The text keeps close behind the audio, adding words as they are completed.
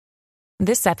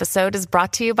This episode is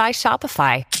brought to you by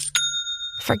Shopify.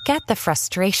 Forget the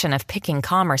frustration of picking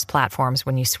commerce platforms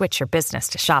when you switch your business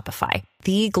to Shopify,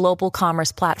 the global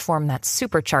commerce platform that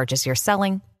supercharges your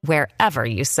selling wherever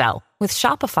you sell. With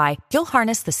Shopify, you'll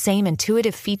harness the same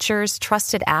intuitive features,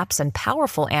 trusted apps, and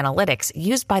powerful analytics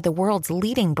used by the world's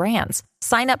leading brands.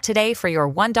 Sign up today for your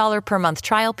 $1 per month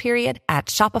trial period at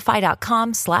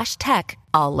shopify.com/tech,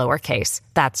 all lowercase.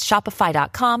 That's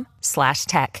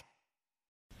shopify.com/tech.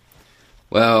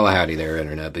 Well, howdy there,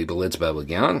 Internet people. It's Bubba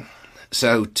again.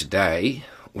 So today,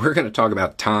 we're going to talk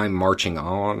about time marching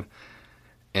on,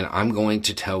 and I'm going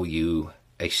to tell you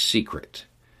a secret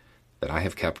that I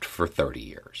have kept for 30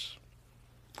 years.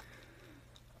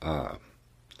 When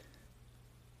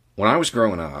I was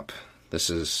growing up, this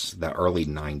is the early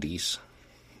 90s,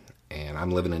 and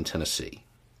I'm living in Tennessee.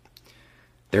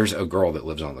 There's a girl that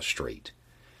lives on the street,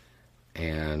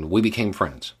 and we became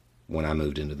friends when I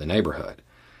moved into the neighborhood.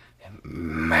 And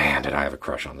man, did I have a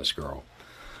crush on this girl.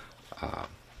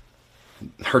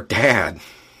 Her dad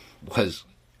was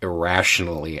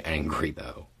irrationally angry,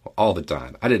 though, all the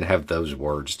time. I didn't have those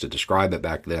words to describe it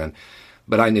back then,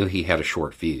 but I knew he had a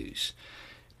short fuse,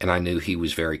 and I knew he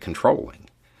was very controlling.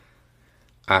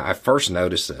 I first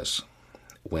noticed this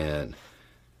when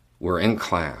we're in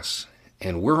class,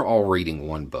 and we're all reading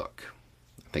one book.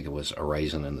 I think it was A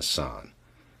Raisin in the Sun.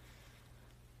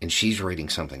 And she's reading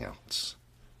something else,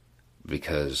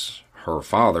 because her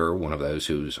father, one of those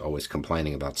who's always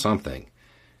complaining about something,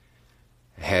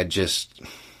 had just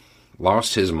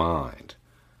lost his mind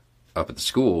up at the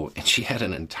school, and she had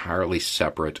an entirely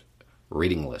separate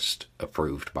reading list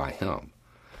approved by him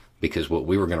because what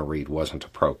we were going to read wasn't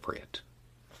appropriate.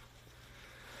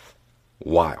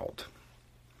 Wild.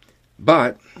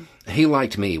 But he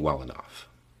liked me well enough.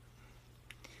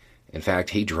 In fact,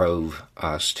 he drove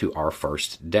us to our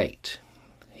first date.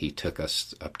 He took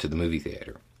us up to the movie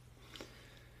theater.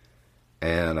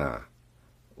 And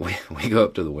we go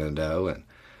up to the window and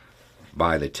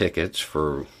buy the tickets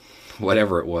for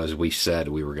whatever it was we said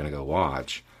we were going to go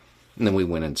watch. And then we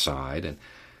went inside and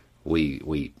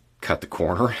we cut the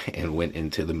corner and went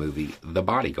into the movie The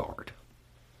Bodyguard.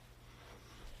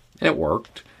 And it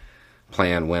worked.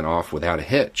 Plan went off without a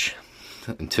hitch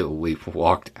until we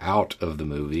walked out of the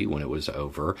movie when it was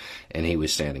over and he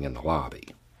was standing in the lobby.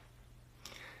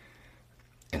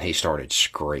 And he started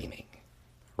screaming,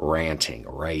 ranting,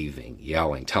 raving,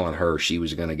 yelling, telling her she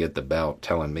was going to get the belt,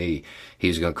 telling me he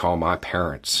was going to call my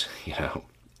parents, And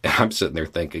I'm sitting there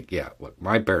thinking, yeah, look,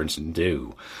 my parents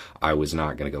knew I was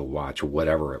not going to go watch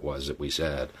whatever it was that we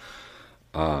said.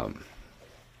 But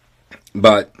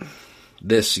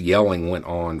this yelling went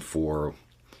on for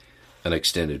an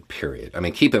extended period. I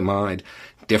mean, keep in mind,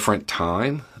 different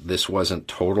time. This wasn't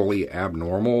totally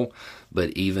abnormal,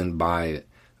 but even by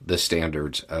the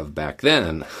standards of back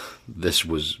then, this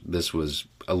was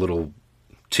a little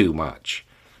too much.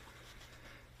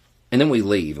 And then we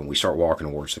leave and we start walking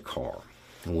towards the car.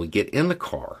 And when we get in the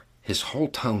car, his whole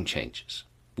tone changes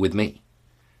with me.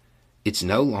 It's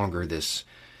no longer this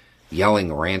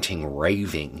yelling, ranting,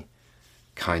 raving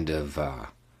kind of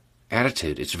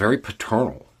attitude. It's very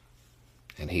paternal.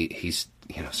 And he's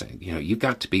saying, you've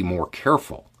got to be more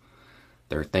careful.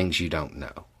 There are things you don't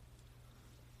know.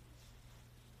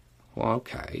 Well,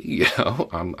 okay,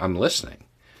 I'm listening.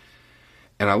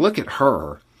 And I look at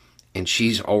her, and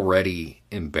she's already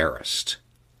embarrassed.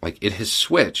 Like, it has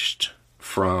switched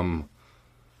from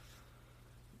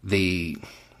the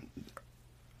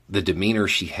demeanor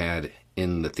she had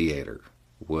in the theater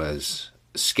was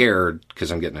scared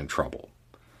because I'm getting in trouble.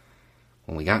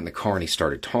 When we got in the car and he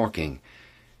started talking,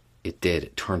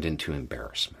 it turned into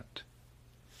embarrassment.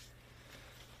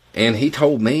 And he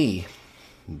told me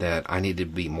that I needed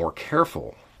to be more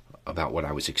careful about what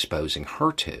I was exposing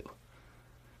her to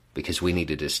because we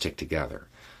needed to stick together.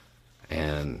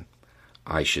 And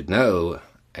I should know,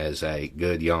 as a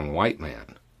good young white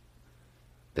man,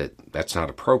 that that's not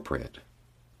appropriate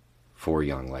for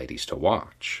young ladies to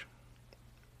watch.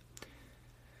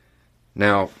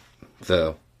 Now,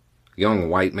 the young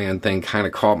white man thing kind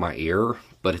of caught my ear,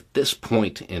 but at this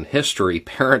point in history,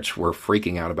 parents were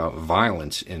freaking out about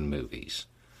violence in movies.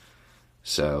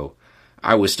 So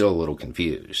I was still a little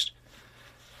confused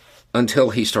until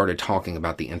he started talking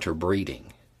about the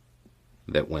interbreeding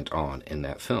that went on in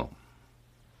that film.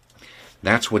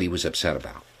 That's what he was upset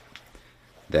about,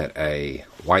 that a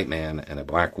white man and a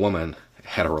black woman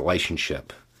had a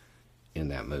relationship in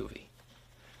that movie.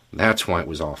 That's why it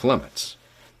was off limits.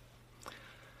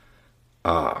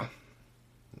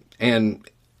 And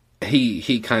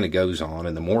he kind of goes on,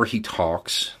 and the more he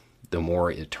talks, the more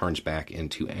it turns back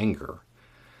into anger.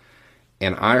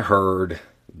 And I heard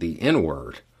the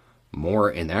N-word more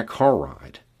in that car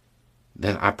ride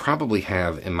than I probably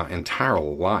have in my entire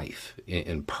life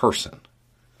in person.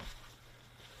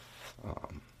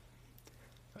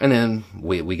 And then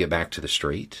we get back to the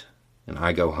street, and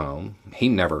I go home. He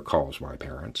never calls my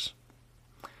parents.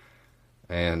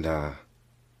 And the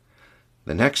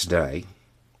next day,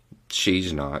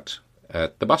 she's not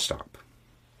at the bus stop.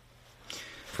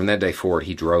 From that day forward,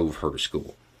 he drove her to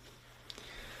school.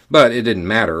 But it didn't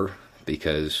matter,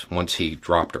 because once he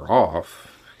dropped her off,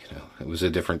 it was a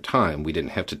different time. We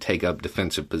didn't have to take up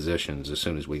defensive positions as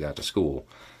soon as we got to school.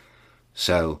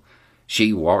 So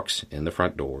she walks in the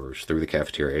front doors, through the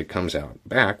cafeteria, comes out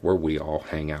back where we all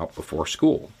hang out before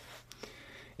school.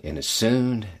 And as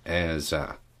soon as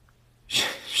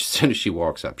she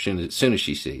walks up, as soon as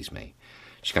she sees me,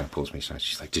 she kind of pulls me aside.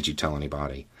 She's like, "Did you tell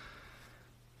anybody?"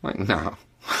 I'm like, no.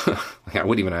 I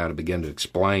wouldn't even know how to begin to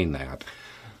explain that.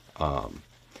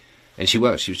 And she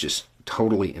was just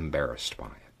totally embarrassed by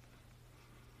it.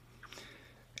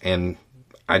 And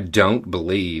I don't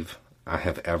believe I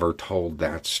have ever told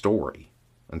that story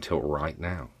until right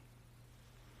now.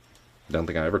 I don't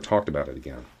think I ever talked about it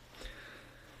again.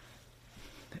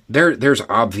 There's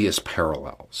obvious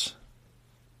parallels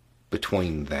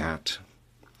between that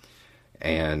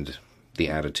and the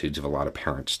attitudes of a lot of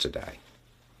parents today.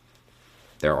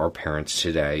 There are parents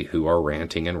today who are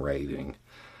ranting and raving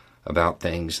about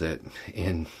things that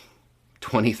in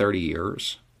 20, 30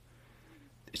 years,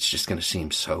 it's just going to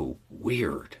seem so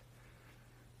weird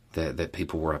that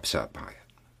people were upset by it.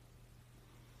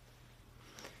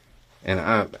 And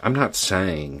I'm not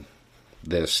saying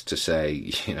this to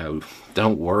say,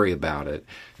 don't worry about it.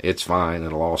 It's fine.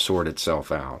 It'll all sort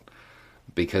itself out.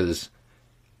 Because,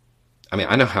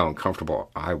 I know how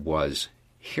uncomfortable I was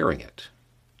hearing it.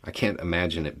 I can't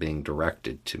imagine it being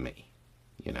directed to me,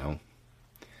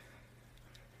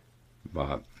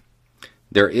 But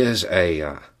there is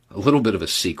a little bit of a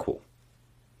sequel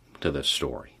to this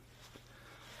story.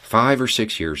 5 or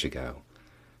 6 years ago,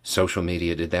 social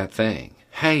media did that thing.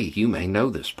 Hey, you may know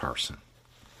this person.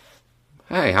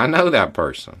 Hey, I know that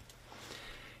person.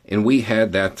 And we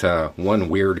had that one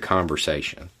weird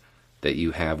conversation that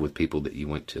you have with people that you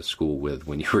went to school with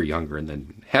when you were younger and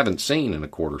then haven't seen in a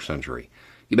quarter century.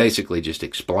 You basically just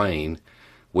explain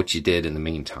what you did in the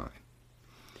meantime.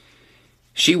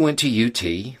 She went to UT,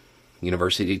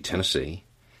 University of Tennessee,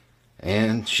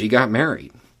 and she got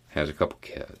married, has a couple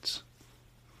kids.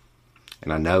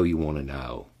 And I know you want to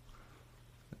know.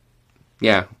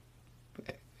 Yeah,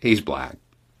 he's black.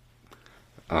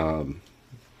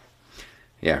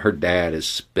 Yeah, her dad is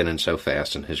spinning so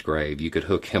fast in his grave, you could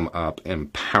hook him up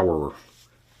and power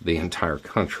the entire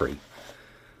country.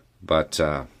 But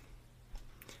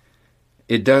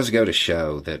it does go to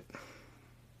show that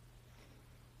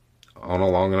on a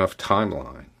long enough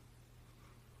timeline,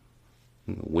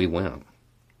 we win.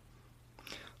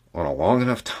 On a long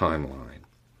enough timeline,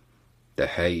 the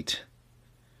hate,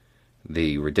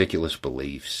 the ridiculous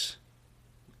beliefs,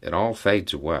 it all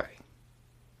fades away.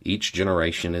 Each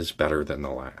generation is better than the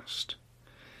last.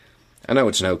 I know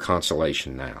it's no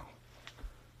consolation now,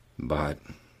 but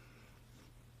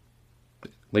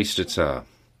at least it's a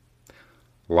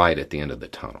light at the end of the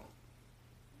tunnel.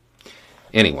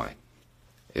 Anyway,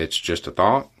 it's just a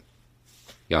thought.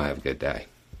 Y'all have a good day.